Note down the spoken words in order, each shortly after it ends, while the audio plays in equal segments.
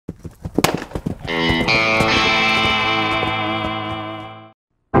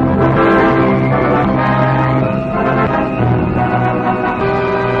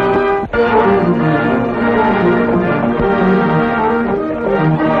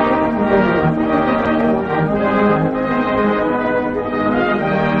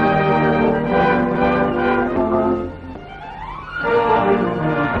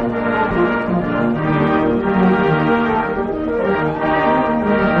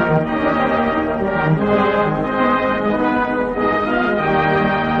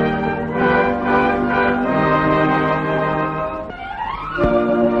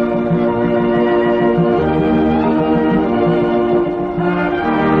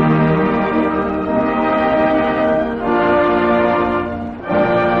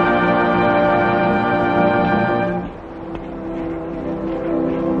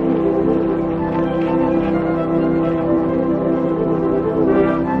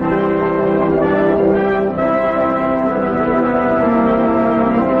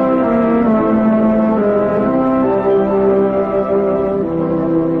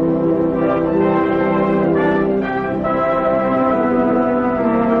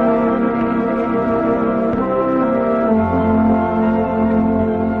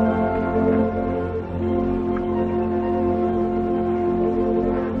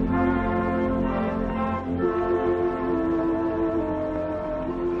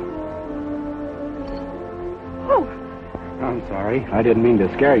I didn't mean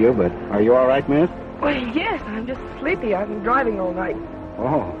to scare you, but are you all right, miss? Well, yes, I'm just sleepy. I've been driving all night.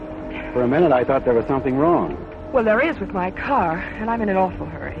 Oh, for a minute I thought there was something wrong. Well, there is with my car, and I'm in an awful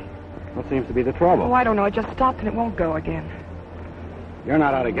hurry. What seems to be the trouble? Oh, I don't know. It just stopped and it won't go again. You're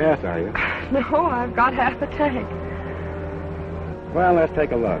not out of gas, are you? No, I've got half a tank. Well, let's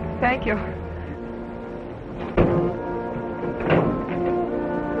take a look. Thank you.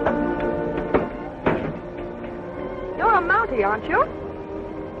 You're a Mountie, aren't you?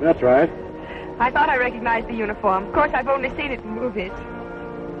 That's right. I thought I recognized the uniform. Of course, I've only seen it in movies.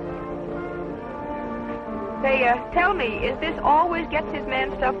 Say, tell me, is this always gets his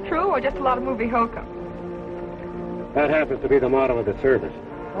man stuff true or just a lot of movie hokum? That happens to be the motto of the service.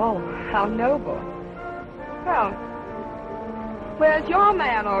 Oh, how noble. Well, where's your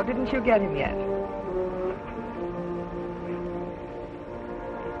man, or didn't you get him yet?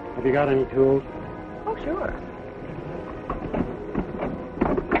 Have you got any tools? Oh, sure.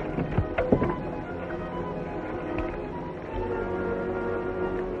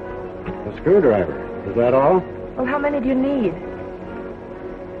 A screwdriver. Is that all? Well, how many do you need?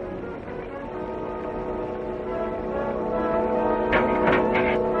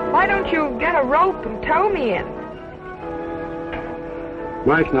 Why don't you get a rope and tow me in?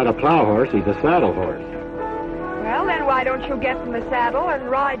 Mike's not a plow horse, he's a saddle horse. Well, then why don't you get in the saddle and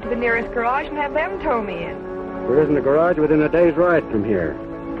ride to the nearest garage and have them tow me in? There isn't a garage within a day's ride from here.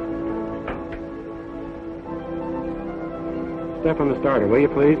 Step on the starter, will you,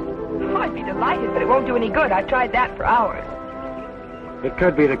 please? Oh, I'd be delighted, but it won't do any good. I've tried that for hours. It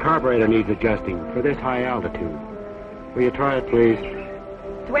could be the carburetor needs adjusting for this high altitude. Will you try it, please?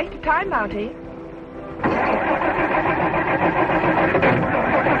 It's a waste of time, Mountie.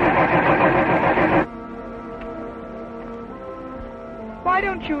 Why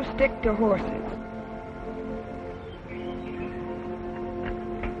don't you stick to horses?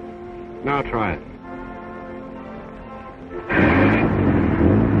 Now try it.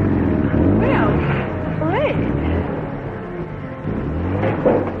 Well, great.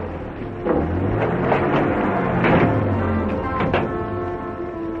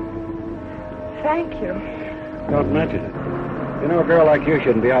 Thank you. Don't mention it. You know, a girl like you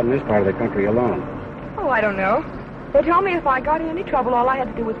shouldn't be out in this part of the country alone. Oh, I don't know. They told me if I got in any trouble, all I had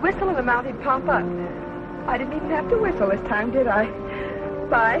to do was whistle and the Mountie'd pump up. I didn't even have to whistle this time, did I?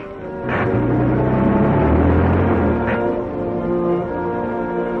 Bye.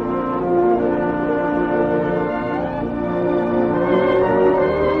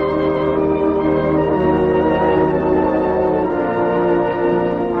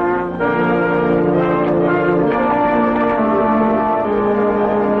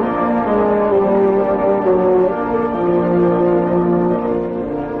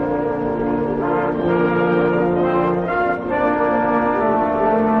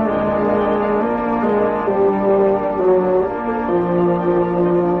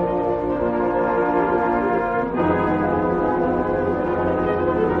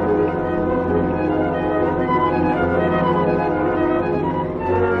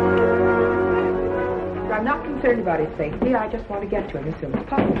 About his safety. I just want to get to him as soon as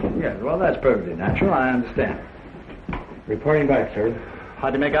possible. Yes, well, that's perfectly natural. I understand. Reporting back, sir.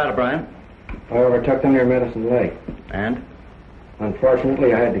 How'd you make out, O'Brien? I overtook them near Medicine Lake. And?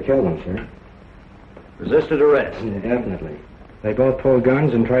 Unfortunately, I had to kill them, sir. Resisted arrest? Definitely. They both pulled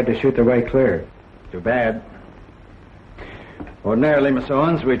guns and tried to shoot their way clear. Too bad. Ordinarily, Miss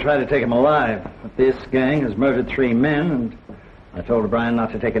Owens, we try to take him alive. But this gang has murdered 3 men, and I told O'Brien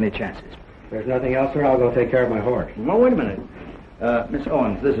not to take any chances. If there's nothing else, sir, I'll go take care of my horse. No, wait a minute. Miss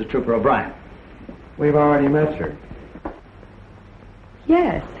Owens, this is Trooper O'Brien. We've already met, sir.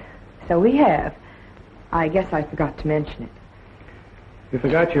 Yes, so we have. I guess I forgot to mention it. You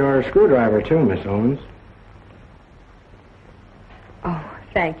forgot your screwdriver, too, Miss Owens. Oh,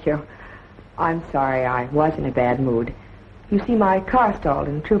 thank you. I'm sorry, I was in a bad mood. You see, my car stalled,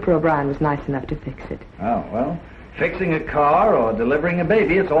 and Trooper O'Brien was nice enough to fix it. Oh, well, fixing a car or delivering a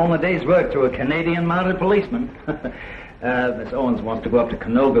baby, it's all in a day's work to a Canadian mounted policeman. Miss Owens wants to go up to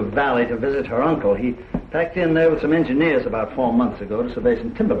Canoga Valley to visit her uncle. He packed in there with some engineers about 4 months ago to survey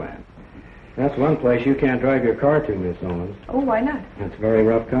some timberland. That's one place you can't drive your car to, Miss Owens. Oh, why not? It's very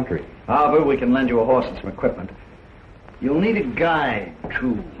rough country. However, we can lend you a horse and some equipment. You'll need a guide,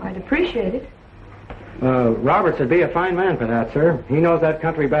 too. I'd appreciate it. Roberts would be a fine man for that, sir. He knows that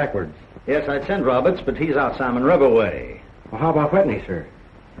country backwards. Yes, I'd send Roberts, but he's out Salmon River way. Well, how about Whitney, sir?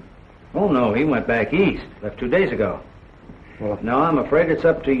 Oh, no, he went back east. Left 2 days ago. Well, No, I'm afraid it's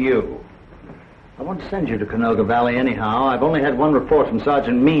up to you. I want to send you to Canoga Valley anyhow. I've only had one report from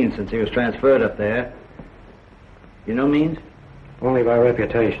Sergeant Means since he was transferred up there. You know Means? only by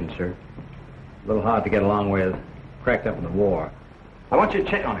reputation, sir. A little hard to get along with. Cracked up in the war. I want you to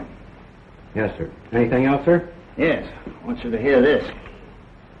check on him. Yes, sir. Anything else, sir? Yes, I want you to hear this.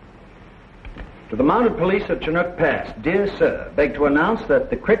 To the mounted police at Chinook Pass, dear sir, beg to announce that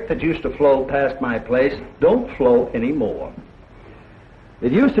the creek that used to flow past my place don't flow anymore.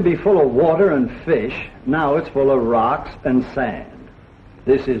 It used to be full of water and fish. Now it's full of rocks and sand.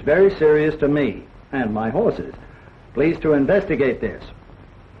 This is very serious to me and my horses. Please to investigate this.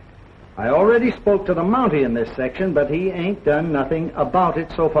 I already spoke to the Mountie in this section, but he ain't done nothing about it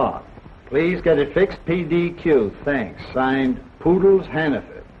so far. Please get it fixed, PDQ. Thanks. Signed, Poodles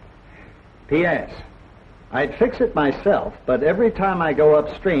Hannaford. P.S. I'd fix it myself, but every time I go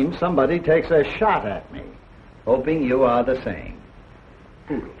upstream, somebody takes a shot at me. Hoping you are the same.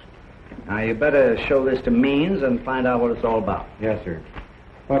 Poodles. Now, you better show this to Means and find out what it's all about. Yes, sir.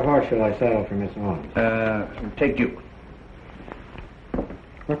 What horse shall I saddle for Miss Owens? Take Duke.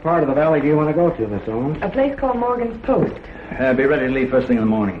 What part of the valley do you want to go to, Miss Owens? A place called Morgan's Post. Be ready to leave first thing in the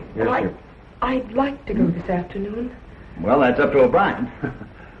morning. Yes, Well, sir. I'd like to go this afternoon. Well, that's up to O'Brien.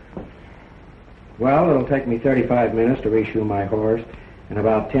 Well, it'll take me 35 minutes to reshoe my horse and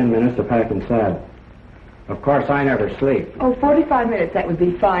about 10 minutes to pack and saddle. Of course, I never sleep. Oh, 45 minutes, that would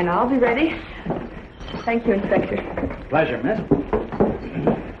be fine. I'll be ready. Thank you, Inspector. Pleasure, miss.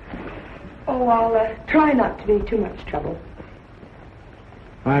 Oh, I'll try not to be too much trouble.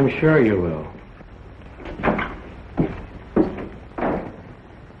 I'm sure you will.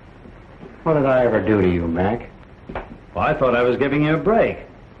 What did I ever do to you, Mac? Well, I thought I was giving you a break.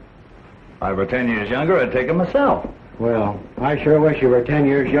 If I were 10 years younger, I'd take it myself. Well, I sure wish you were 10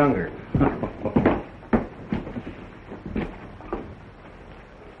 years younger.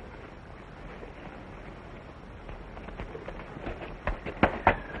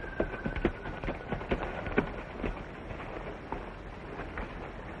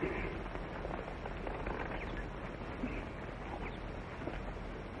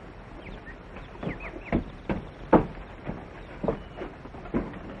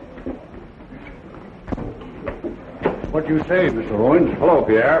 What you say, Mr. Owens? Hello,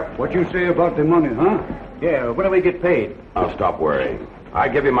 Pierre. What you say about the money, huh? Yeah, when do we get paid? I'll stop worrying. I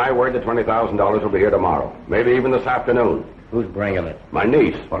give you my word that $20,000 will be here tomorrow. Maybe even this afternoon. Who's bringing it? My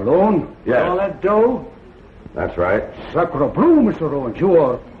niece. Alone? Yes. All that dough? That's right. Sacre bleu, Mr. Owens. You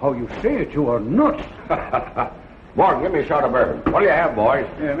are, how you say it, you are nuts. Morgan, give me a shot of bourbon. What do you have, boys?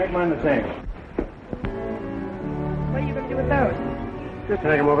 Yeah, make mine the same. What are you going to do with those? Just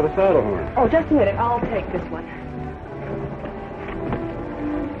hang him over the saddle horn. Oh, just a minute. I'll take this one.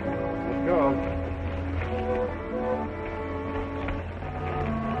 Let's go.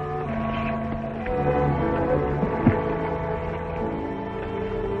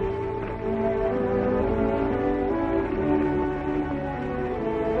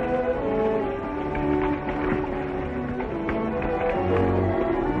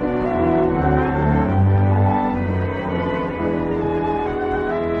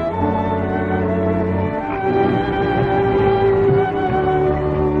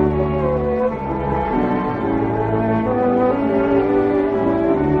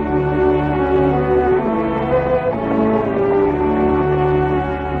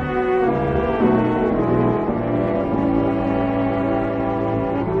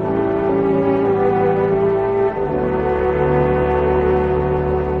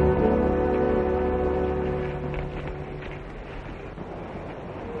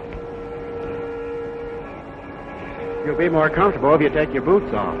 You'll be more comfortable if you take your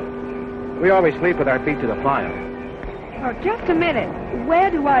boots off. We always sleep with our feet to the fire. Oh, just a minute.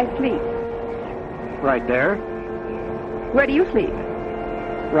 Where do I sleep? Right there. Where do you sleep?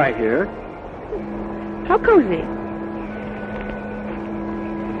 Right here. How cozy.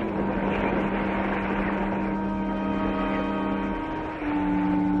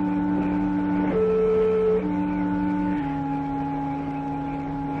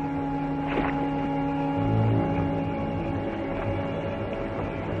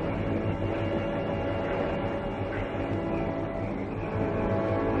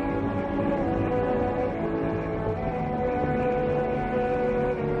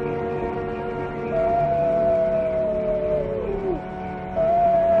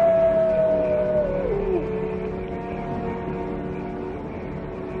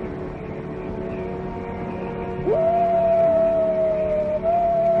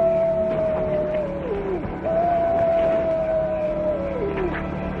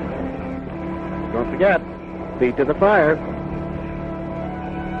 Don't forget, feet to the fire.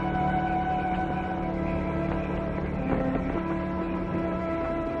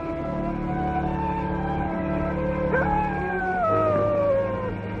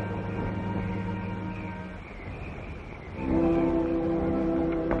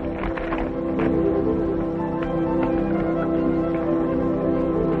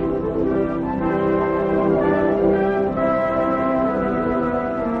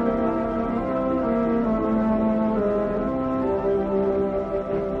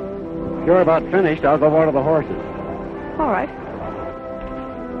 You're about finished. I'll go water the horses. All right.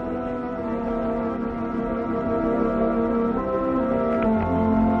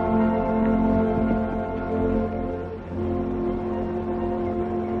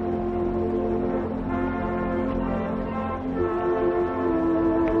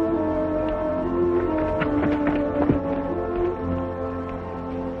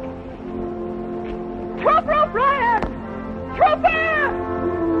 Trooper O'Brien! Trooper!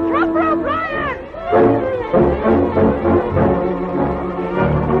 Trooper O'Brien!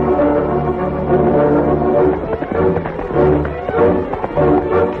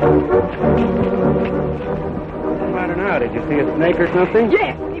 What's the matter now? Did you see a snake or something?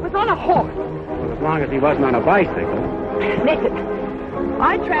 Yes, he was on a horse. Well, as long as he wasn't on a bicycle. Listen,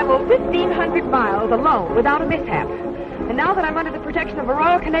 I traveled 1,500 miles alone without a mishap. And now that I'm under the protection of a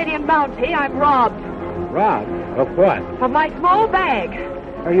Royal Canadian Mountie, I'm robbed. Robbed? Of what? Of my small bag.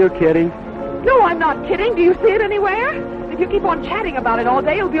 Are you kidding? No, I'm not kidding. Do you see it anywhere? If you keep on chatting about it all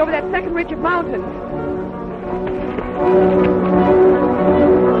day, you'll be over that second ridge of mountains.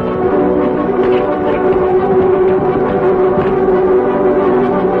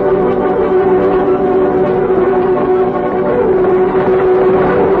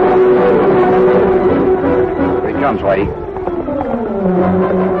 Here he comes, Whitey.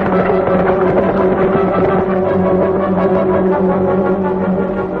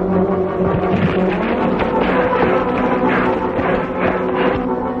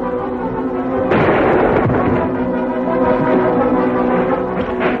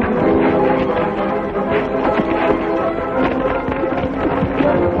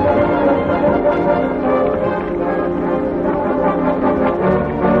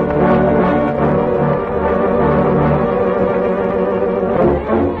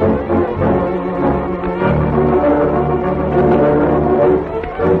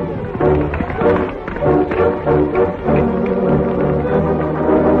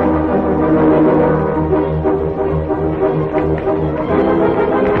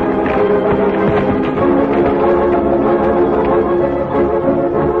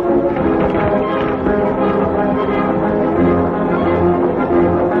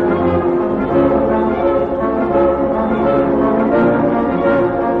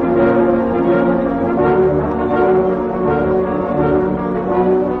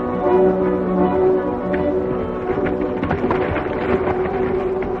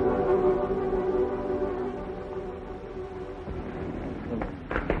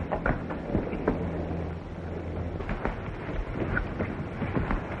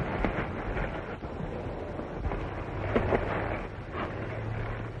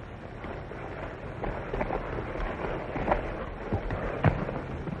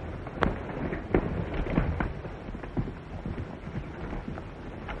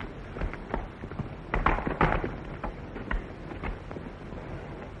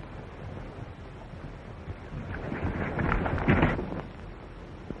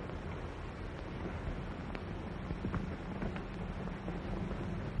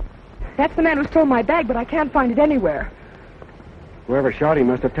 That's the man who stole my bag, but I can't find it anywhere. Whoever shot him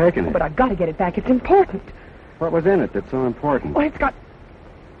must have taken it. But I've got to get it back. It's important. What was in it that's so important? Oh, it's got...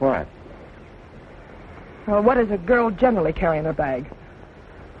 What? Well, what does a girl generally carry in her bag?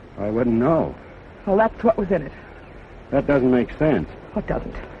 I wouldn't know. Well, that's what was in it. That doesn't make sense. What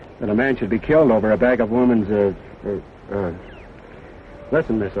doesn't? That a man should be killed over a bag of woman's,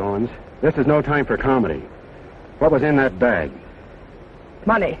 Listen, Miss Owens, this is no time for comedy. What was in that bag?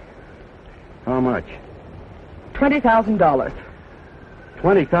 Money. How much? $20,000.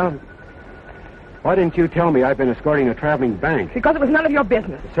 20,000? Why didn't you tell me I've been escorting a traveling bank? Because it was none of your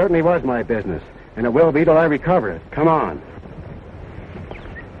business. It certainly was my business, and it will be till I recover it. Come on.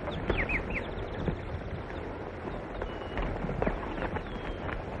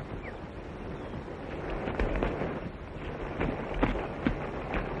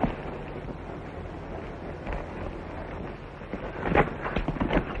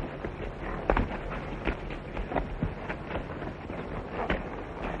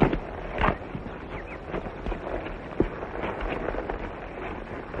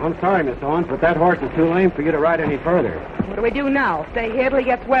 I'm sorry, Miss Owens, but that horse is too lame for you to ride any further. What do we do now? Stay here till he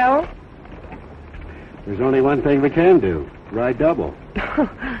gets well? There's only one thing we can do. Ride double.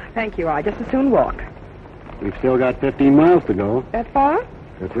 Thank you. I just as soon walk. We've still got 15 miles to go. That far?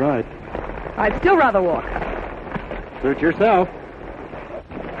 That's right. I'd still rather walk. Suit yourself.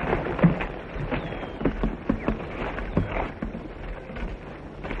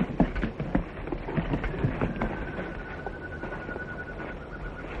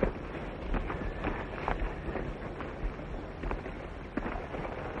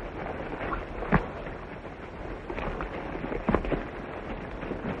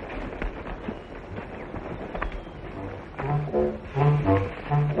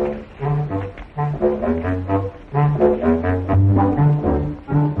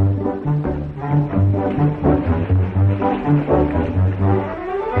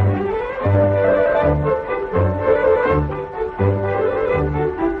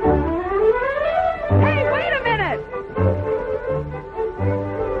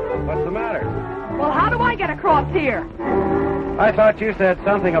 I thought you said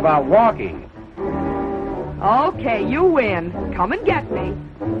something about walking. Okay, you win. Come and get me.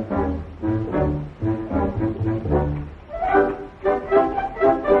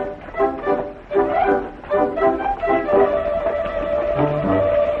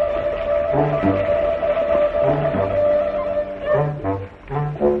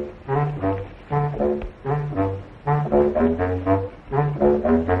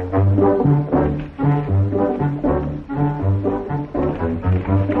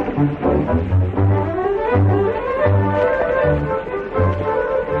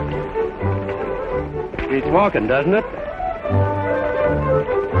 Walking, doesn't it?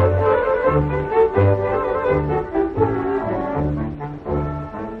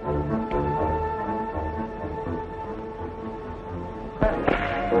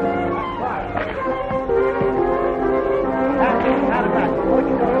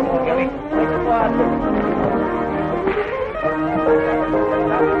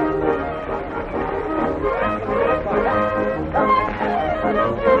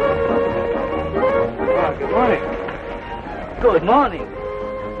 Good morning.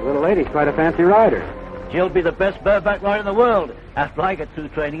 The little lady's quite a fancy rider. She'll be the best bareback rider in the world after I get through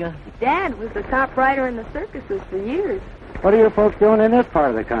training her. Dad was the top rider in the circuses for years. What are you folks doing in this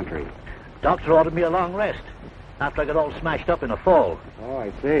part of the country? Doctor ordered me a long rest after I got all smashed up in a fall. Oh,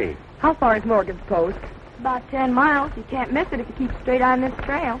 I see. How far is Morgan's Post? About 10 miles. You can't miss it if you keep straight on this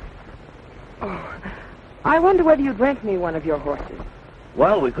trail. Oh, I wonder whether you'd rent me one of your horses.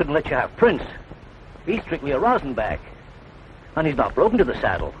 Well, we couldn't let you have Prince. He's strictly a Rosenbach. And he's not broken to the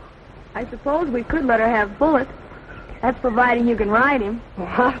saddle. I suppose we could let her have Bullet. That's providing you can ride him. Well,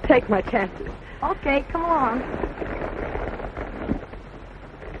 I'll take my chances. Okay, come along.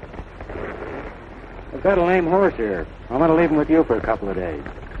 I've got a lame horse here. I'm going to leave him with you for a couple of days.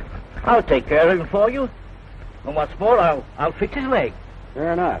 I'll take care of him for you. And what's more, I'll fix his leg.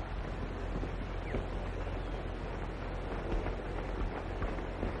 Fair enough.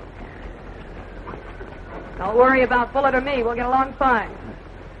 Don't worry about Bullet or me. We'll get along fine.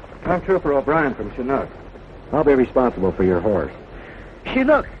 I'm Trooper O'Brien from Chinook. I'll be responsible for your horse.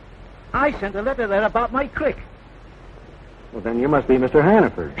 Chinook, I sent a letter there about my crick. Well, then you must be Mr.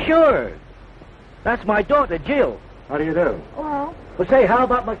 Hannaford. Sure. That's my daughter, Jill. How do you do? Well, Well, say, how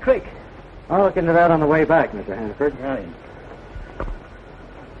about my crick? I'll look into that on the way back, Mr. Hannaford. Right.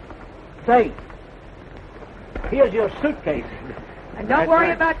 Say, here's your suitcase. And don't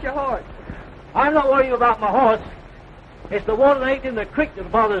worry about your horse. I'm not worried about my horse. It's the water that ain't in the creek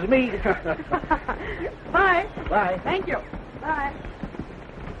that bothers me. Bye. Bye. Thank you. bye.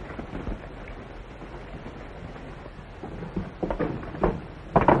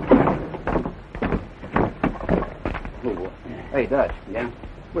 Hey, Dutch. Yeah?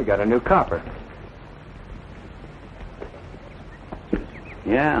 We got a new copper.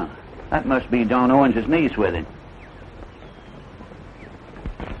 Yeah, that must be John Owens' niece with him.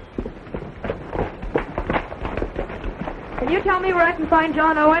 Can you tell me where I can find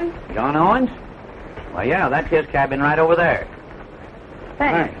John Owens? John Owens? Well, yeah, that's his cabin right over there.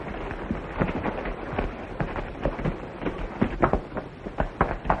 Thanks.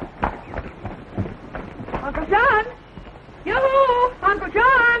 Uncle John! Yoo-hoo! Uncle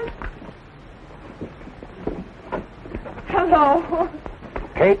John! Hello.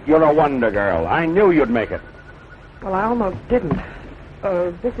 Kate, you're a wonder girl. I knew you'd make it. Well, I almost didn't.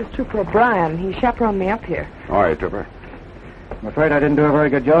 This is Trooper O'Brien. He chaperoned me up here. All right, Trooper. I'm afraid I didn't do a very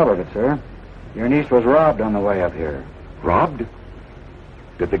good job of it, sir. Your niece was robbed on the way up here. Robbed?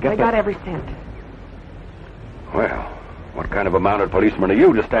 Did they get They got every cent. Well, what kind of a mounted policeman are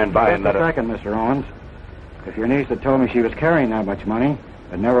you to stand by and Just let a her... second, Mr. Owens. If your niece had told me she was carrying that much money,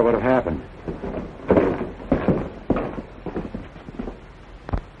 it never would have happened.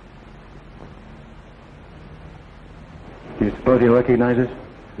 Do you suppose he recognizes?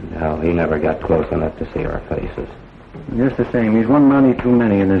 No, he never got close enough to see our faces. Just the same, he's one Mountie too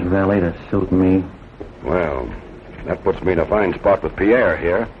many in this valley to suit me. Well, that puts me in a fine spot with Pierre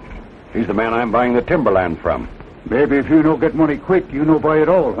here. He's the man I'm buying the timberland from. Maybe if you don't get money quick, you no buy it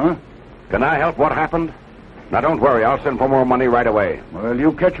all, huh? Can I help what happened? Now, don't worry. I'll send for more money right away. Well,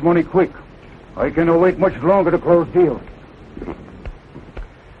 you catch money quick. I cannot wait much longer to close deal.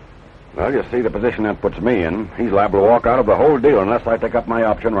 Well, you see the position that puts me in. He's liable to walk out of the whole deal unless I take up my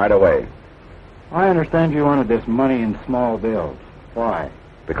option right away. I understand you wanted this money in small bills. Why?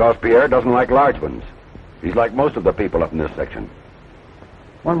 Because Pierre doesn't like large ones. He's like most of the people up in this section.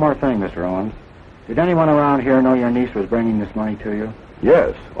 One more thing, Mr. Owens. Did anyone around here know your niece was bringing this money to you?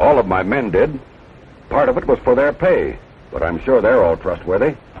 Yes, all of my men did. Part of it was for their pay, but I'm sure they're all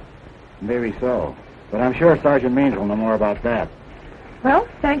trustworthy. Maybe so. But I'm sure Sergeant Means will know more about that. Well,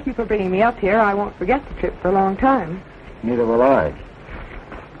 thank you for bringing me up here. I won't forget the trip for a long time. Neither will I.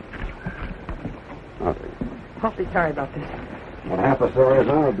 Awfully sorry about this. Not half as sorry as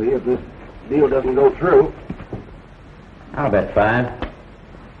I'll be if this deal doesn't go through. I'll bet 5.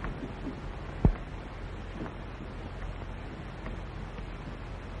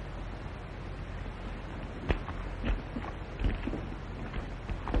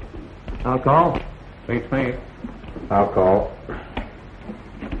 I'll call. Beats me. I'll call.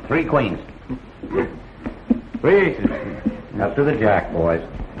 3 queens. 3 aces. Up to the jack, boys.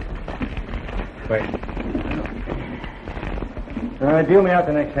 Wait. Deal me out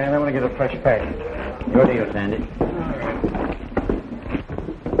the next hand. I want to get a fresh pack. Your deal, Sandy.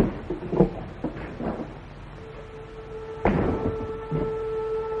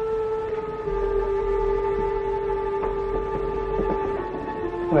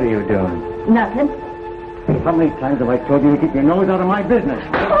 What are you doing? Nothing. How many times have I told you to keep your nose out of my business?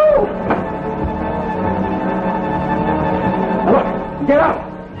 Oh! Now look, get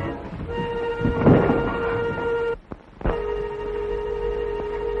out!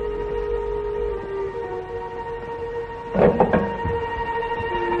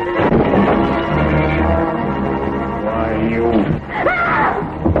 Why, you...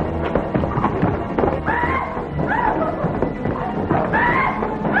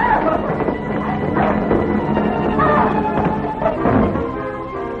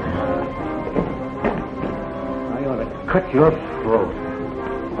 Cut your throat.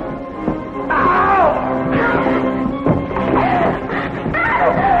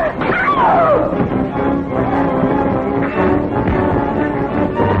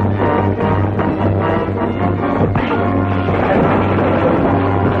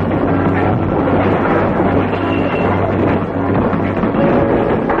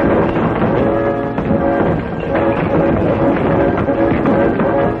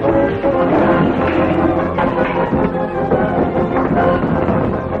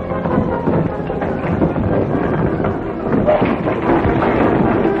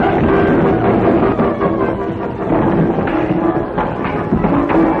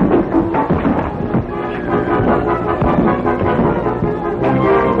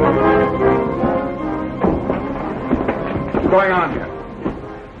 going on here?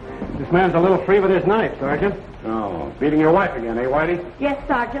 This man's a little free with his knife, Sergeant. Oh, beating your wife again, eh, Whitey? Yes,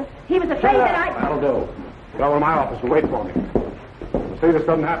 Sergeant. He was afraid that I... That'll do. Go over to my office and wait for me. We'll see this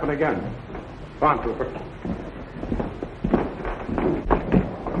doesn't happen again. Come on, Trooper.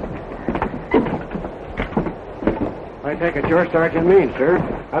 I take it you're Sergeant Means, sir.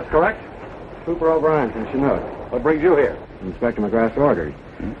 That's correct. Trooper O'Brien from Chinook. What brings you here? Inspector McGrath's orders.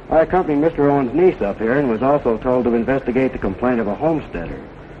 I accompanied Mr. Owens' niece up here and was also told to investigate the complaint of a homesteader,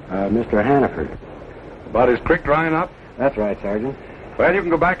 Mr. Hannaford. About his creek drying up? That's right, Sergeant. Well, you can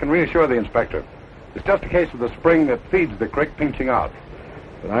go back and reassure the inspector. It's just a case of the spring that feeds the creek pinching out.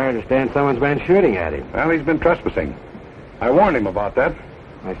 But I understand someone's been shooting at him. Well, he's been trespassing. I warned him about that.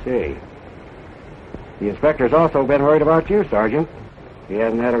 I see. The inspector's also been worried about you, Sergeant. He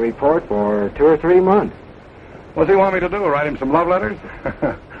hasn't had a report for 2 or 3 months. What does he want me to do, write him some love letters?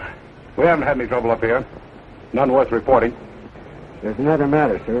 We haven't had any trouble up here. None worth reporting. There's another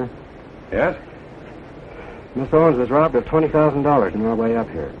matter, sir. Yes? Miss Owens was robbed of $20,000 on our way up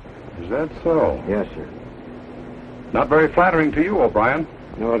here. Is that so? Yes, sir. Not very flattering to you, O'Brien.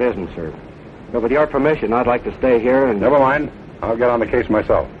 No, it isn't, sir. But with your permission, I'd like to stay here and... Never mind. I'll get on the case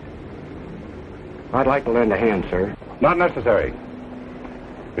myself. I'd like to lend a hand, sir. Not necessary.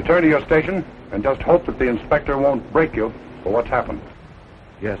 Return to your station and just hope that the inspector won't break you for what's happened.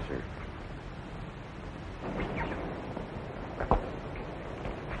 Yes, sir.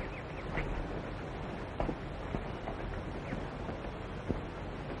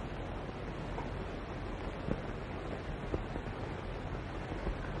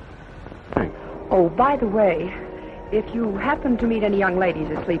 Thanks. Oh, by the way, if you happen to meet any young ladies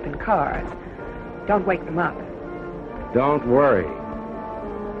asleep in cars, don't wake them up. Don't worry.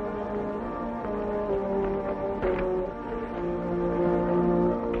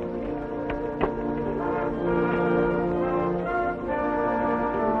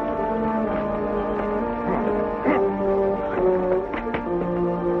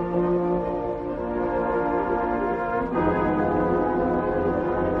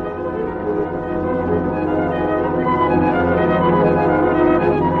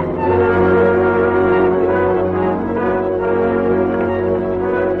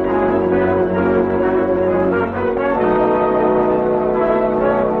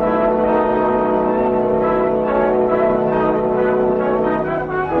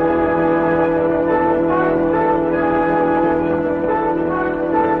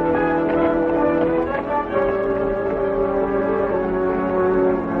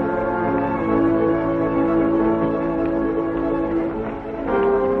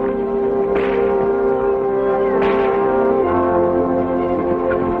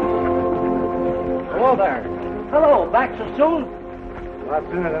 Soon? A lot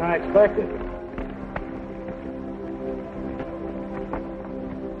sooner than I expected.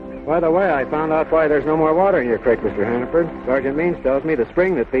 By the way, I found out why there's no more water in your creek, Mr. Hannaford. Sergeant Means tells me the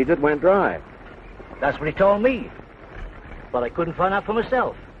spring that feeds it went dry. That's what he told me. But I couldn't find out for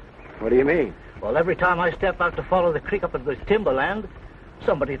myself. What do you mean? Well, every time I step out to follow the creek up into this timberland,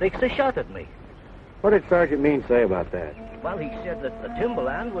 somebody takes a shot at me. What did Sergeant Means say about that? Well, he said that the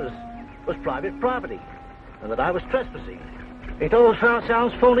timberland was private property, and that I was trespassing. It all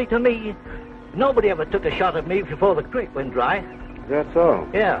sounds phony to me. Nobody ever took a shot at me before the creek went dry. Is that so?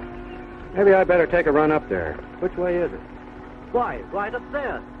 Yeah. Maybe I'd better take a run up there. Which way is it? Why, right up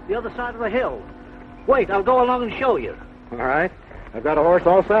there, the other side of the hill. Wait, I'll go along and show you. All right. I've got a horse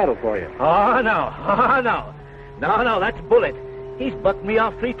all saddled for you. Oh, no. Oh, no. No, that's Bullet. He's bucked me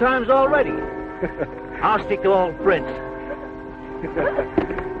off 3 times already. I'll stick to old Prince.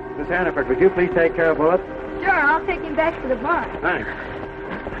 Miss Hannaford, would you please take care of Bullet? Sure, I'll take him back to the barn. Thanks.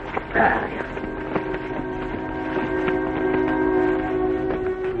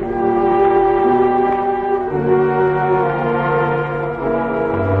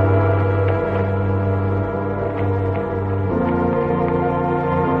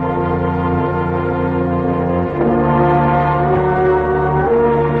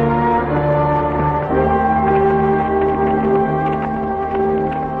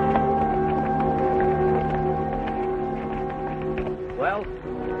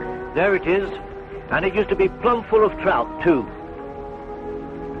 There it is. And it used to be plumb full of trout, too.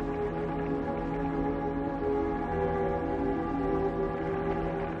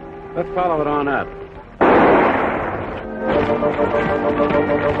 Let's follow it on up.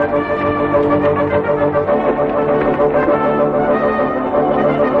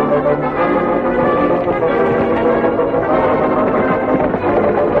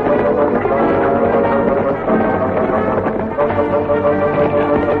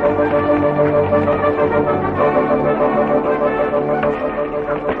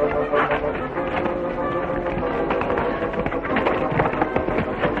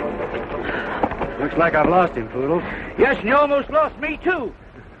 Looks like I've lost him, Poodle. Yes, and you almost lost me, too.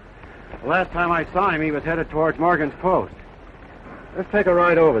 The last time I saw him, he was headed towards Morgan's post. Let's take a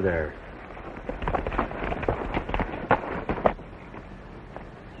ride over there.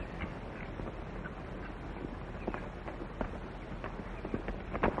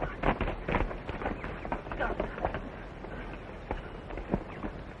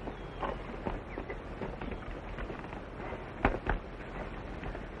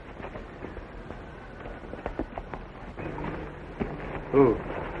 Who?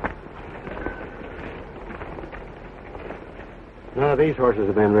 None of these horses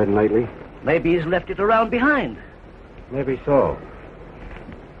have been ridden lately. Maybe he's left it around behind. Maybe so.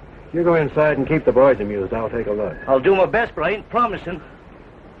 You go inside and keep the boys amused. I'll take a look. I'll do my best, but I ain't promising.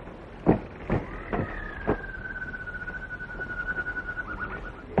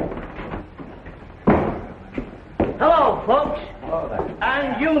 Hello, folks. Hello there.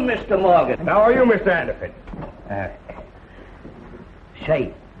 And you, Mr. Morgan. How are you, Mr. Anderson?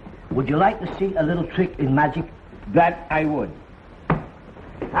 Say, would you like to see a little trick in magic? That I would.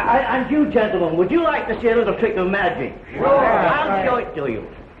 And you, gentlemen, would you like to see a little trick of magic? Sure. I'll show it to you.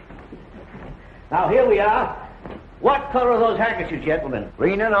 Now, here we are. What color are those handkerchiefs, gentlemen?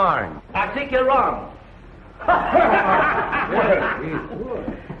 Green and orange. I think you're wrong.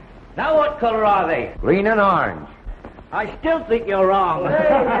 Now, what color are they? Green and orange. I still think you're wrong.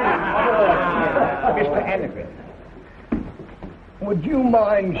 Mr. Anderson, would you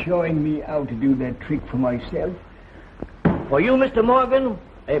mind showing me how to do that trick for myself? For you, Mr. Morgan,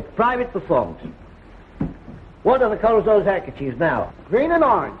 a private performance. What are the colors of those handkerchiefs now? Green and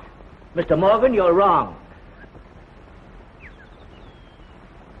orange. Mr. Morgan, you're wrong.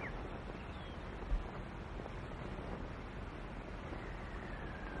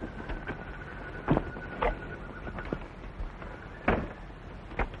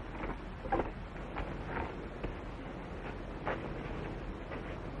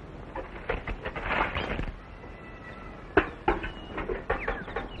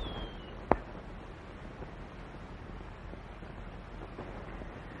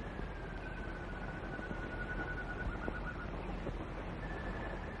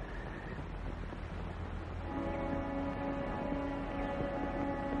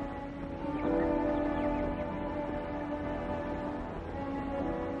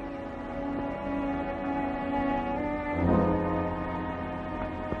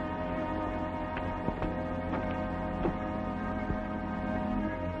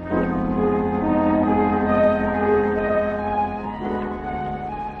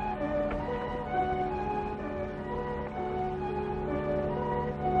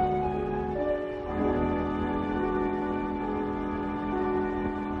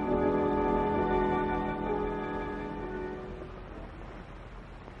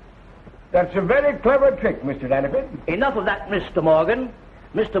 That's a very clever trick, Mr. Anderson. Enough of that, Mr. Morgan.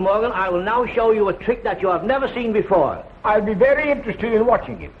 Mr. Morgan, I will now show you a trick that you have never seen before. I'll be very interested in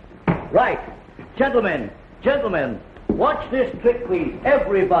watching it. Right. Gentlemen, watch this trick, please.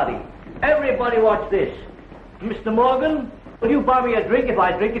 Everybody watch this. Mr. Morgan, will you buy me a drink if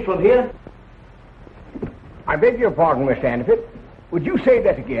I drink it from here? I beg your pardon, Mr. Anderson. Would you say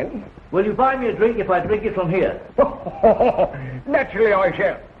that again? Will you buy me a drink if I drink it from here? Naturally I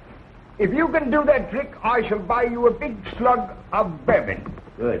shall. If you can do that trick, I shall buy you a big slug of bourbon.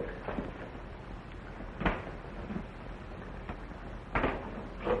 Good.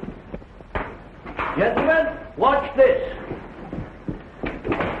 Gentlemen, watch this.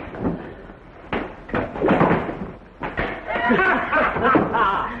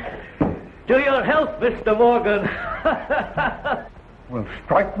 To your health, Mr. Morgan. Well,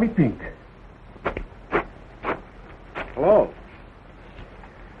 strike me pink. Hello.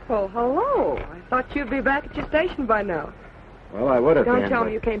 Well, hello. I thought you'd be back at your station by now. Well, I would have been. Don't tell but-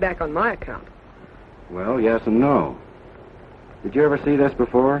 me you came back on my account. Well, yes and no. Did you ever see this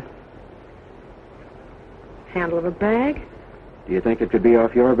before? Handle of a bag? Do you think it could be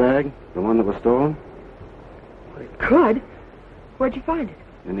off your bag, the one that was stolen? Well, it could. Where'd you find it?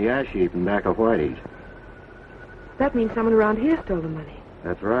 In the ash heap in back of Whitey's. That means someone around here stole the money.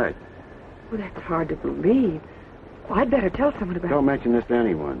 That's right. Well, that's hard to believe. Well, I'd better tell someone about Don't mention this to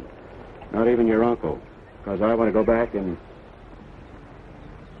anyone. Not even your uncle. Because I want to go back and...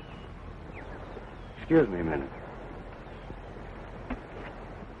 Excuse me a minute.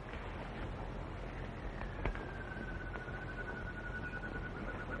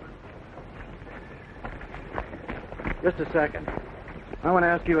 Just a second. I want to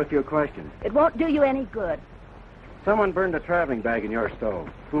ask you a few questions. It won't do you any good. Someone burned a traveling bag in your stove.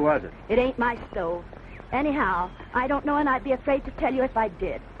 Who was it? It ain't my stove. Anyhow, I don't know, and I'd be afraid to tell you if I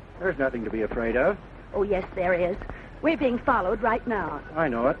did. There's nothing to be afraid of. Oh, yes, there is. We're being followed right now. I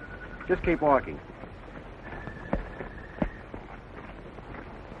know it. Just keep walking.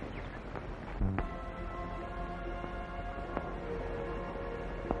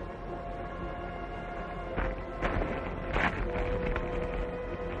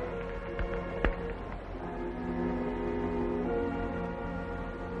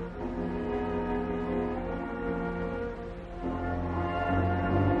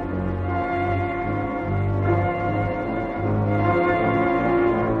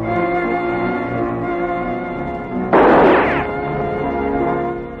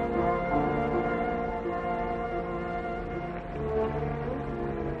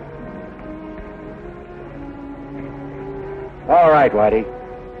 All right, Whitey.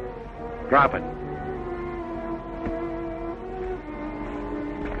 Drop it.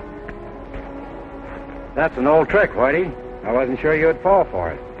 That's an old trick, Whitey. I wasn't sure you'd fall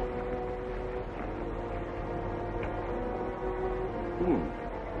for it.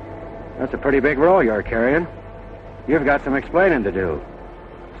 That's a pretty big roll you're carrying. You've got some explaining to do.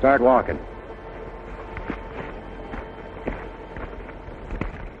 Start walking.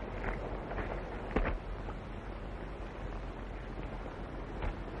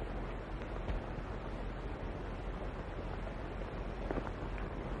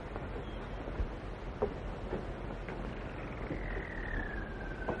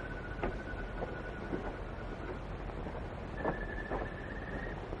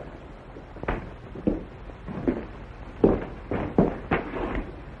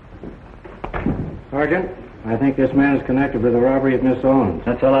 Sergeant, I think this man is connected with the robbery of Miss Owens.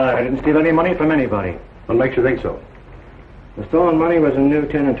 That's a lie. I didn't steal any money from anybody. What makes you think so? The stolen money was in new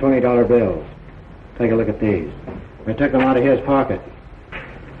 $10 and $20 bills. Take a look at these. I took them out of his pocket.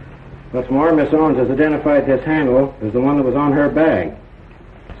 What's more, Miss Owens has identified this handle as the one that was on her bag.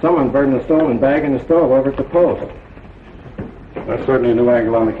 Someone burned the stolen bag in the stove over at the post. That's certainly a new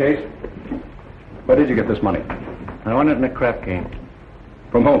angle on the case. Where did you get this money? I won it in a crap game.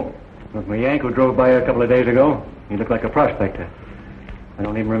 From whom? With my Yank who drove by a couple of days ago. He looked like a prospector. I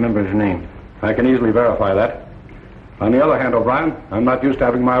don't even remember his name. I can easily verify that. On the other hand, O'Brien, I'm not used to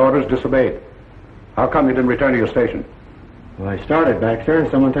having my orders disobeyed. How come you didn't return to your station? Well, I started back, sir, and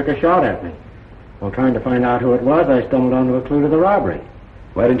someone took a shot at me. While trying to find out who it was, I stumbled onto a clue to the robbery.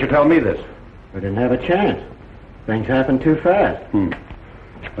 Why didn't you tell me this? I didn't have a chance. Things happened too fast.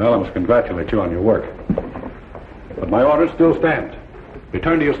 Well, I must congratulate you on your work. But my orders still stand.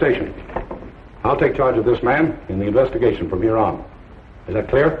 Return to your station. I'll take charge of this man in the investigation from here on. Is that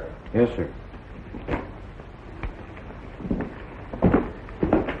clear? Yes, sir.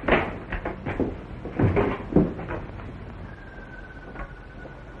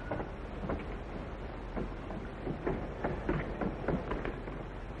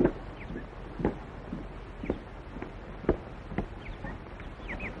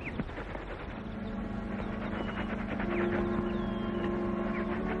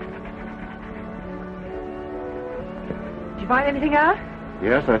 Find anything out?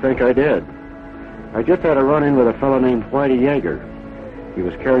 Yes, I think I did. I just had a run-in with a fellow named Whitey Yeager. He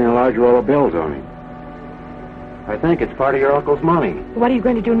was carrying a large roll of bills on him. I think it's part of your uncle's money. What are you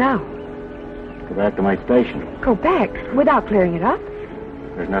going to do now? Go back to my station. Go back without clearing it up?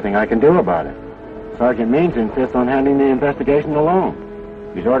 There's nothing I can do about it. Sergeant Means insists on handling the investigation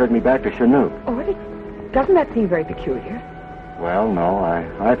alone. He's ordered me back to Chinook. Oh, doesn't that seem very peculiar? Well, no,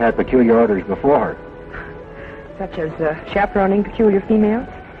 I've had peculiar orders before. Such as chaperoning peculiar females?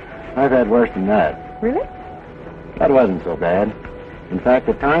 I've had worse than that. Really? That wasn't so bad. In fact,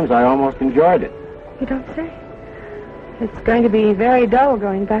 at times I almost enjoyed it. You don't say. It's going to be very dull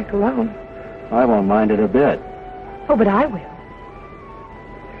going back alone. I won't mind it a bit. Oh, but I will.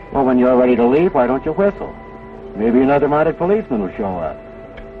 Well, when you're ready to leave, why don't you whistle? Maybe another mounted policeman will show up.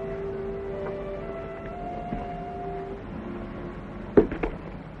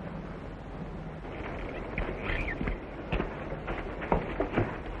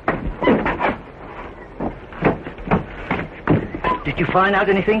 Did you find out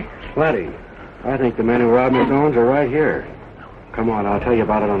anything? Plenty. I think the men who robbed Miss Owens are right here. Come on, I'll tell you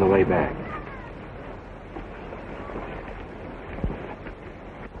about it on the way back.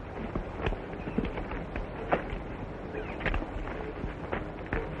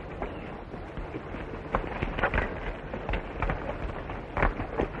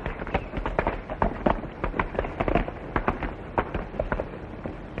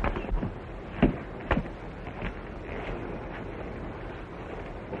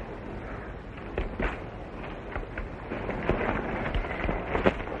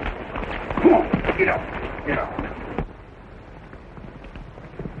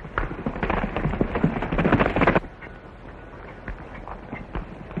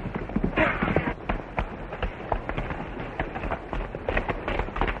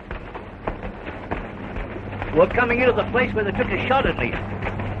 We're coming into the place where they took a shot at me.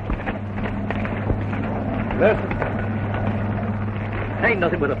 Listen. Ain't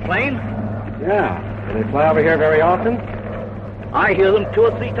nothing but a plane. Yeah. Do they fly over here very often? I hear them 2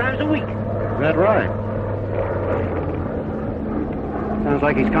 or 3 times a week. Is that right? Sounds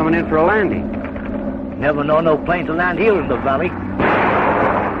like he's coming in for a landing. Never know no plane to land here in the valley.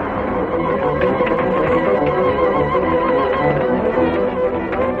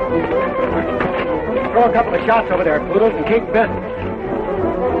 Throw a couple of shots over there, Poodles, and keep busy.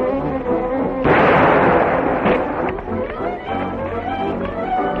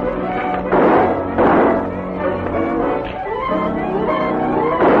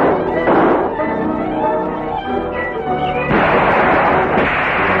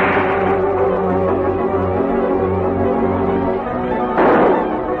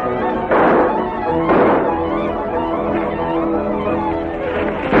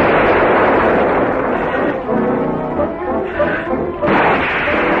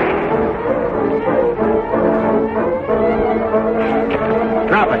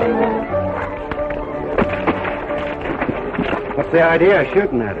 What's the idea of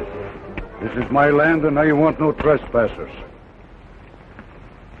shooting at us? This is my land, and I want no trespassers.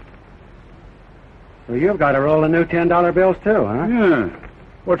 Well, you've got a roll of new $10 bills, too, huh? Yeah.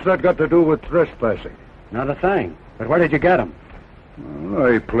 What's that got to do with trespassing? Not a thing. But where did you get them?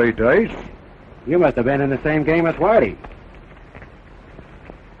 Well, I play dice. You must have been in the same game as Whitey.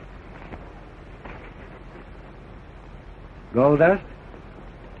 Gold dust?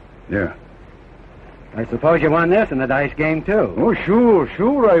 Yeah. I suppose you won this in the dice game, too. Oh,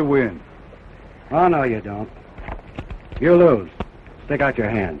 sure I win. Oh, no, you don't. You lose. Stick out your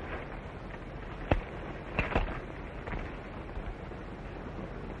hand.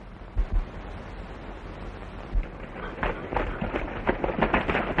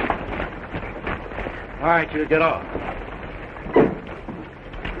 All right, you get off.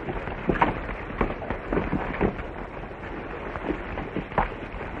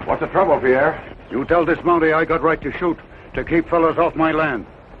 What's the trouble, Pierre? You tell this Mountie I got right to shoot, to keep fellas off my land.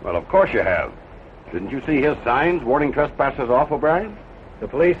 Well, of course you have. Didn't you see his signs warning trespassers off, O'Brien? The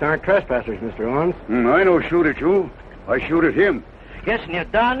police aren't trespassers, Mr. Owens. I don't shoot at you. I shoot at him. Yes, and you're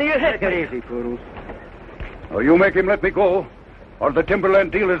darn near hit. Take it easy, Poodles. Oh, you make him let me go, or the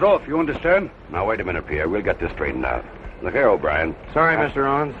timberland deal is off, you understand? Now, wait a minute, Pierre. We'll get this straightened out. Look here, O'Brien. Sorry, Mr.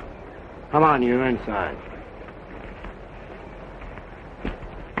 Owens. Come on, you inside.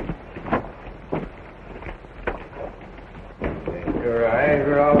 Your eyes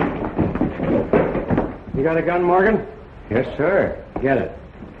are all... You got a gun, Morgan? Yes, sir. Get it.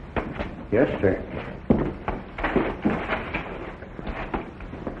 Yes, sir.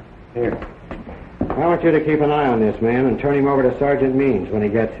 Here. I want you to keep an eye on this man and turn him over to Sergeant Means when he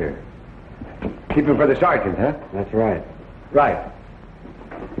gets here. Keep him for the sergeant, huh? That's right. Right.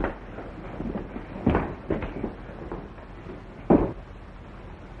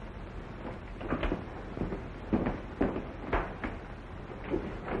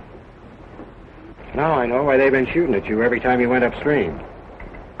 Now I know why they've been shooting at you every time you went upstream.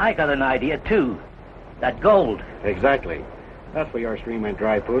 I got an idea, too. That gold. Exactly. That's where your stream went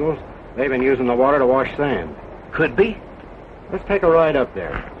dry, Poodles. They've been using the water to wash sand. Could be. Let's take a ride up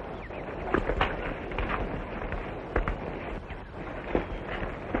there.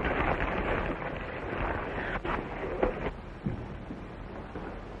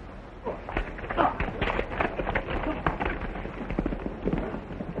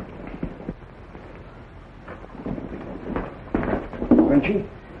 Frenchy,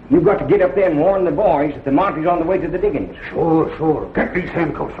 you've got to get up there and warn the boys that the Mountie's on the way to the diggings. Sure. Get these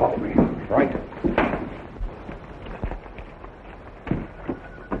handcuffs off me. Right.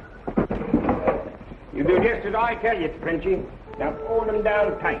 You do just as I tell you, Frenchy. Now hold them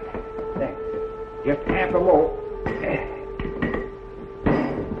down tight. There. Just half a more.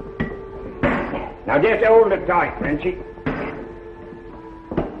 Now just hold it tight, Frenchy.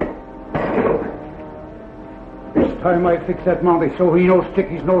 This time I fix that Mountie so he don't stick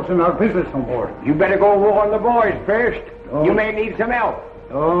his nose in our business no more. You better go warn the boys first. Oh. You may need some help.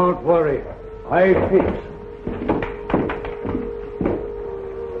 Don't worry. I fix.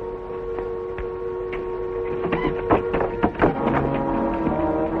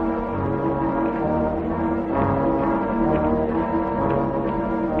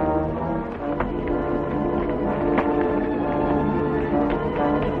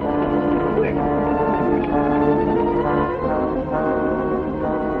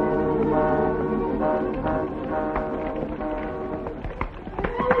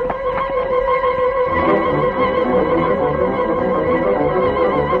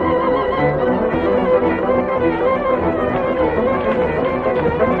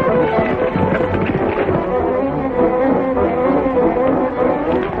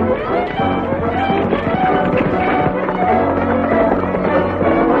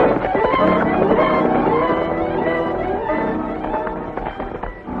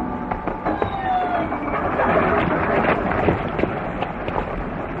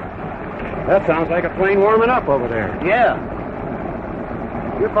 That sounds like a plane warming up over there. Yeah.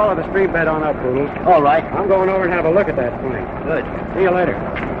 You follow the stream bed on up, Poodles. All right. I'm going over and have a look at that plane. Good. See you later.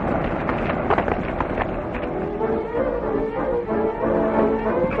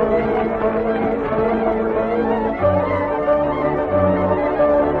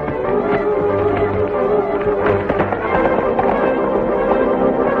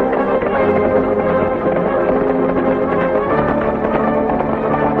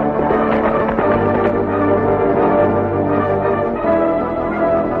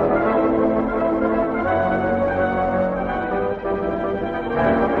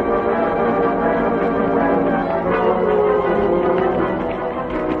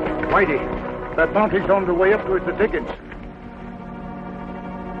 That Mountie's on the way up towards the diggings.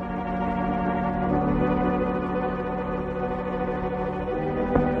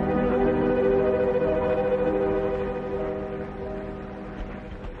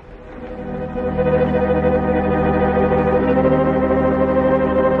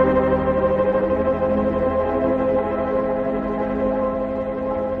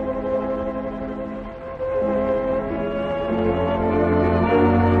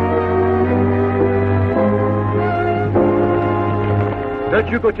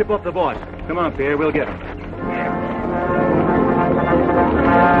 you go tip off the boss? Come on, Pierre, we'll get him.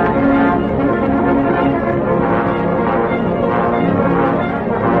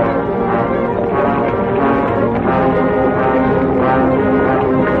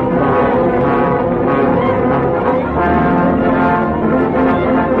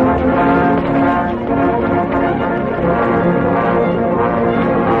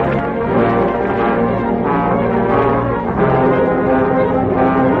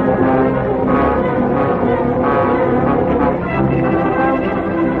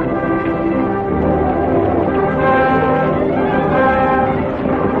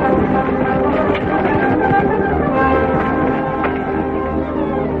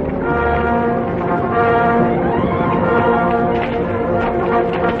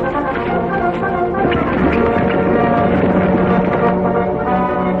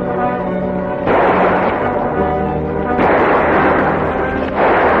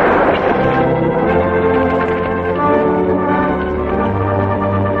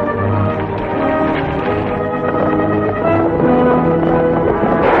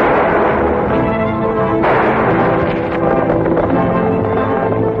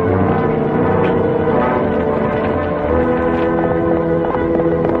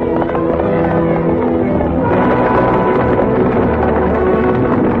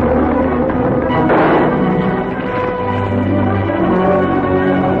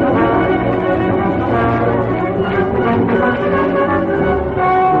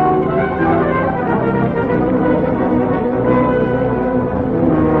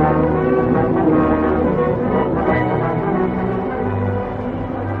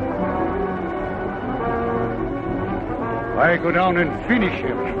 I go down and finish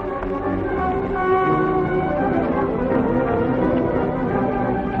him.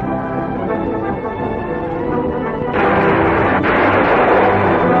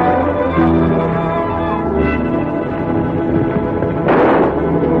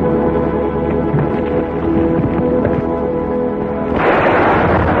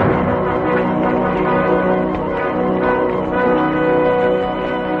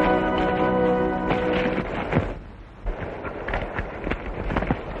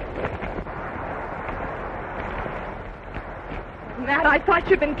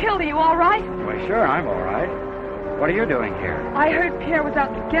 You've been killed. Are you all right? Why, sure, I'm all right. What are you doing here? I heard Pierre was out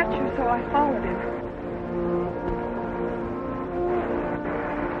to get you, so I followed him.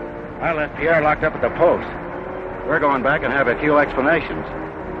 I left Pierre locked up at the post. We're going back and have a few explanations.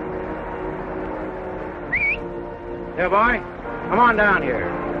 Here, boy, come on down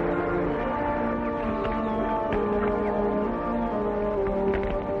here.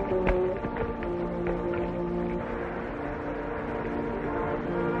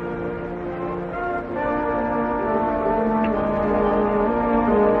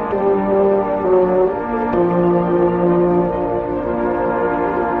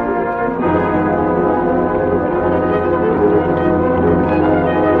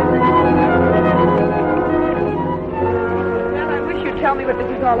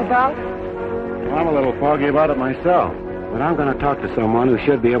 About it myself, but I'm going to talk to someone who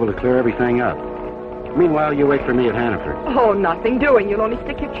should be able to clear everything up. Meanwhile, you wait for me at Hannaford. Oh, nothing doing. You'll only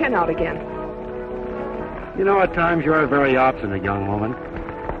stick your chin out again. You know, at times you're a very obstinate young woman.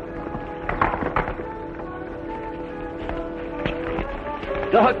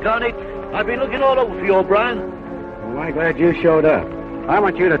 Doggone it. I've been looking all over for you, O'Brien. Well, I'm glad you showed up. I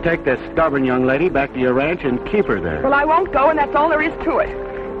want you to take this stubborn young lady back to your ranch and keep her there. Well, I won't go, and that's all there is to it.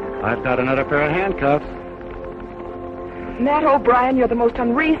 I've got another pair of handcuffs. Matt O'Brien, you're the most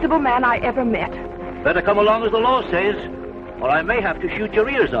unreasonable man I ever met. Better come along as the law says, or I may have to shoot your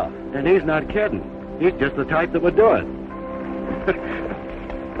ears off. And he's not kidding. He's just the type that would do it.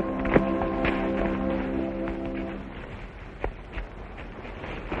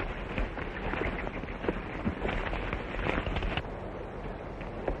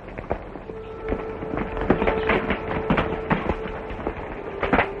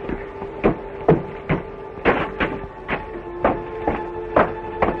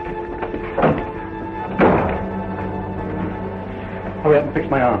 Fix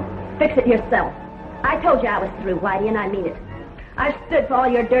my arm. Fix it yourself. I told you I was through, Whitey, and I mean it. I've stood for all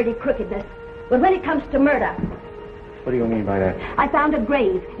your dirty crookedness. But when it comes to murder... What do you mean by that? I found a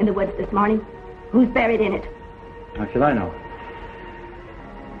grave in the woods this morning. Who's buried in it? How should I know?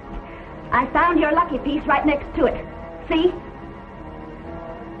 I found your lucky piece right next to it. See?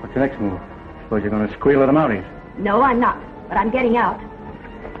 What's the next move? Suppose you're going to squeal at the Mounties. No, I'm not. But I'm getting out.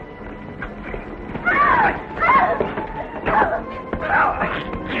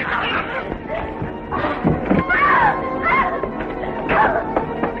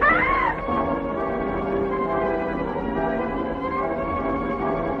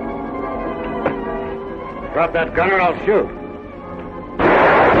 Drop that gun or I'll shoot.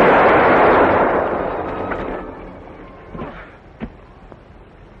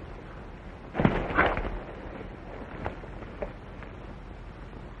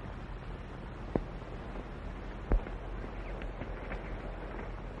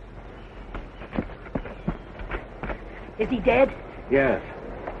 Is he dead? Yes.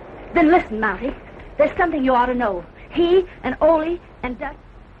 Then listen, Mountie. There's something you ought to know. He and Ole and Dutch...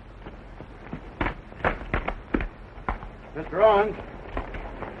 Mr. Owens.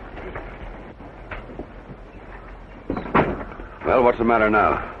 Well, what's the matter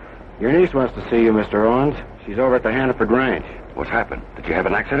now? Your niece wants to see you, Mr. Owens. She's over at the Hannaford Ranch. What's happened? Did you have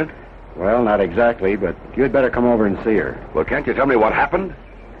an accident? Well, not exactly, but you'd better come over and see her. Well, can't you tell me what happened?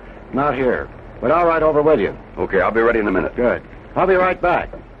 Not here, but I'll ride over with you. Okay, I'll be ready in a minute. Good. I'll be right back.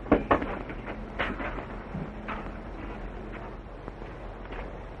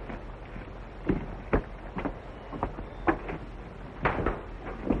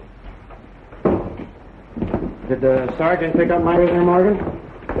 Did the sergeant pick up my prisoner, Morgan?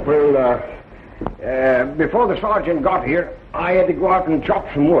 Well, before the sergeant got here, I had to go out and chop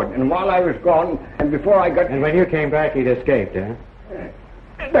some wood. And while I was gone, and before I got... And when you came back, he'd escaped, eh?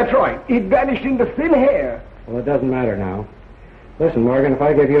 That's right. He'd vanished into thin air. Well, it doesn't matter now. Listen, Morgan, if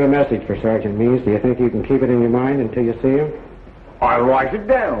I give you a message for Sergeant Means, do you think you can keep it in your mind until you see him? I'll write it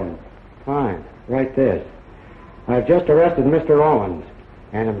down. Fine. Write this. I've just arrested Mr. Owens,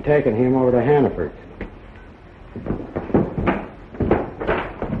 and I'm taking him over to Hannaford.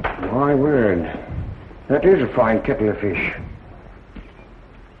 My word. That is a fine kettle of fish.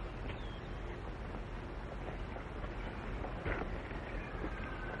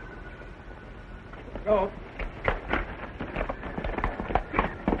 Go.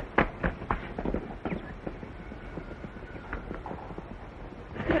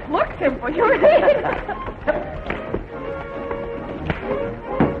 It looks simple. You're right.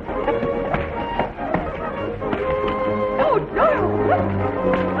 Oh, no.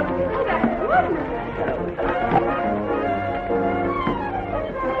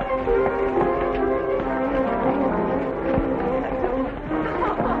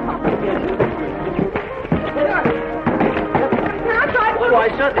 That's wonderful. Oh,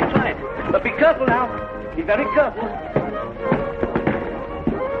 I certainly tried. But be careful now. Be very careful.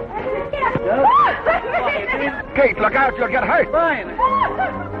 Kate, look out, you'll get hurt. Fine.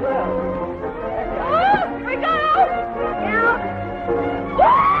 We got out.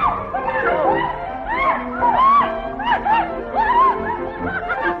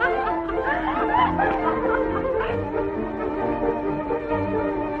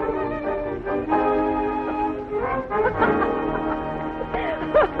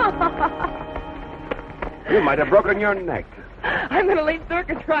 You might have broken your neck. I'm going to leave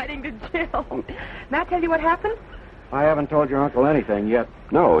circus riding to Jill. Matt tell you what happened? I haven't told your uncle anything yet.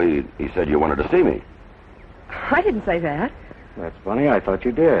 No, he said you wanted to see me. I didn't say that. That's funny. I thought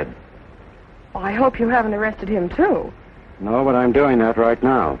you did. Well, I hope you haven't arrested him, too. No, but I'm doing that right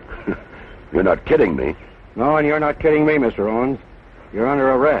now. You're not kidding me. No, and you're not kidding me, Mr. Owens. You're under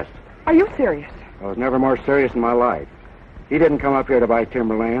arrest. Are you serious? I was never more serious in my life. He didn't come up here to buy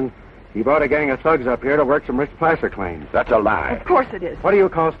timberland. He brought a gang of thugs up here to work some rich placer claims. That's a lie. Of course it is. What do you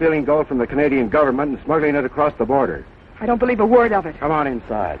call stealing gold from the Canadian government and smuggling it across the border? I don't believe a word of it. Come on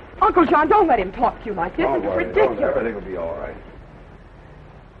inside. Uncle John, don't let him talk to you like this. Don't It's worry. ridiculous. Everything will be all right.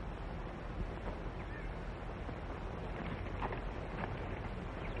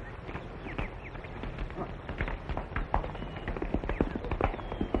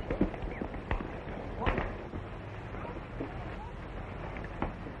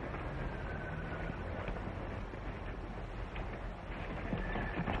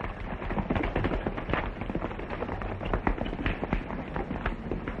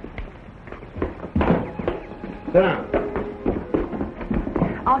 Sit down.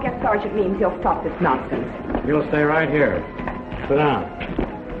 I'll get Sergeant Means. He'll stop this nonsense. You'll stay right here. Sit down.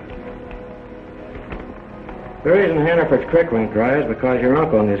 The reason Hannaford's creek went dry is because your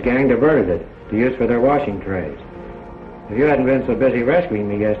uncle and his gang diverted it to use for their washing trays. If you hadn't been so busy rescuing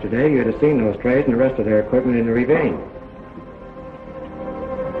me yesterday, you'd have seen those trays and the rest of their equipment in the ravine.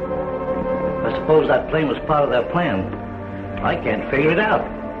 I suppose that plane was part of their plan. I can't figure it out.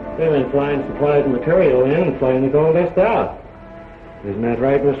 They've been flying supplies and material in and flying the gold dust out. Isn't that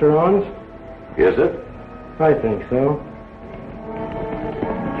right, Mr. Owens? Is it? I think so.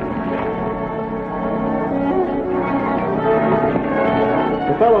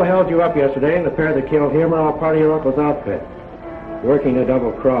 The fellow held you up yesterday, and the pair that killed him are all part of your uncle's outfit, working a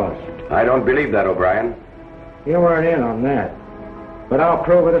double cross. I don't believe that, O'Brien. You weren't in on that. But I'll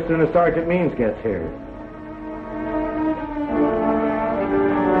prove it as soon as Sergeant Means gets here.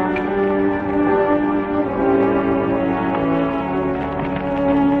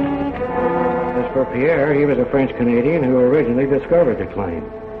 for Pierre, he was a French-Canadian who originally discovered the claim.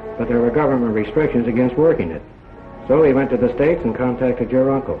 But there were government restrictions against working it. So he went to the States and contacted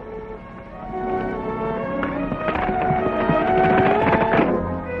your uncle.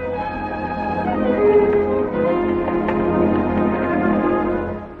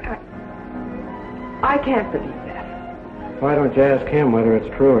 I can't believe that. Why don't you ask him whether it's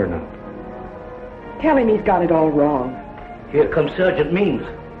true or not? Tell him he's got it all wrong. Here comes Sergeant Means.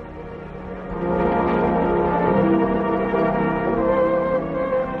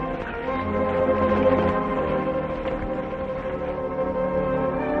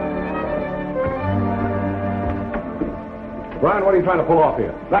 Brian, what are you trying to pull off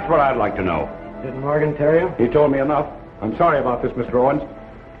here? That's what I'd like to know. Didn't Morgan tell you? He told me enough. I'm sorry about this, Mr. Owens.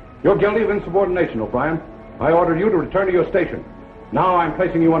 You're guilty of insubordination, O'Brien. I ordered you to return to your station. Now I'm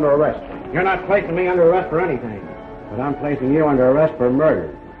placing you under arrest. You're not placing me under arrest for anything. But I'm placing you under arrest for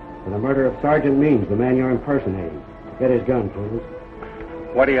murder. For the murder of Sergeant Means, the man you're impersonating. Get his gun, please.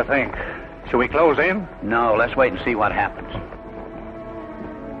 What do you think? Should we close in? No, let's wait and see what happens.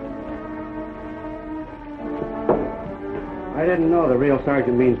 I didn't know the real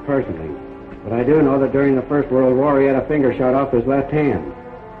Sergeant Means personally. But I do know that during the First World War he had a finger shot off his left hand.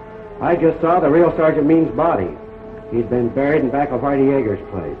 I just saw the real Sergeant Means' body. He's been buried in back of Hardy Yeager's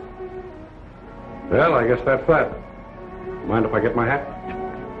place. Well, I guess that's that. Mind if I get my hat?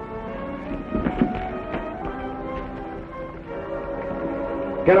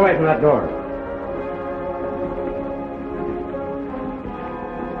 Get away from that door.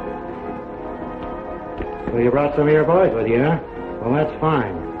 So you brought some of your boys with you, huh? Well, that's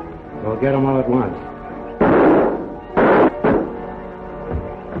fine. We'll get them all at once.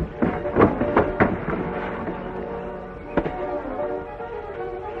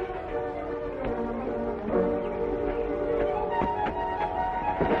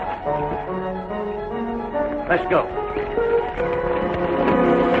 Let's go.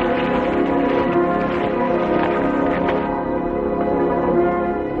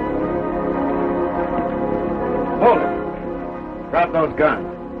 Hold it. Drop those guns.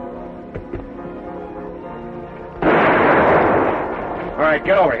 All right,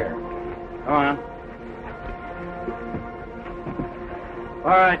 get over here. Come on. All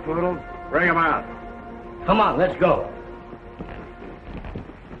right, Poodle. Bring him out. Come on, let's go.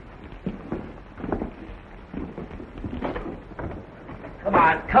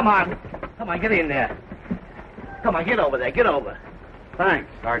 Come on. Come on, get in there. Come on, get over there, get over.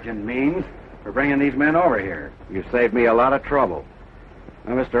 Thanks, Sergeant Means, for bringing these men over here. You saved me a lot of trouble.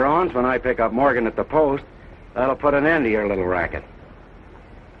 Now, Mr. Owens, when I pick up Morgan at the post, that'll put an end to your little racket.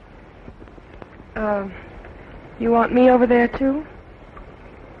 You want me over there, too?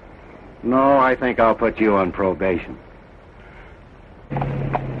 No, I think I'll put you on probation.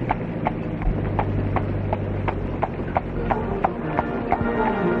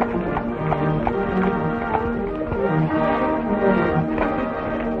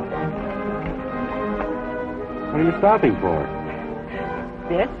 What are you stopping for?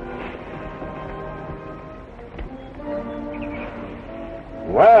 This?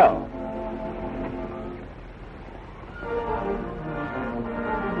 Well.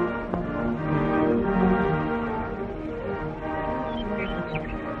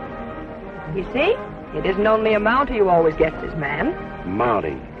 You see? It isn't only a Mountie who always gets his man.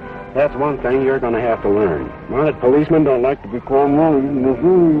 Mountie. That's one thing you're going to have to learn. Mounted policemen don't like to be called Mounties.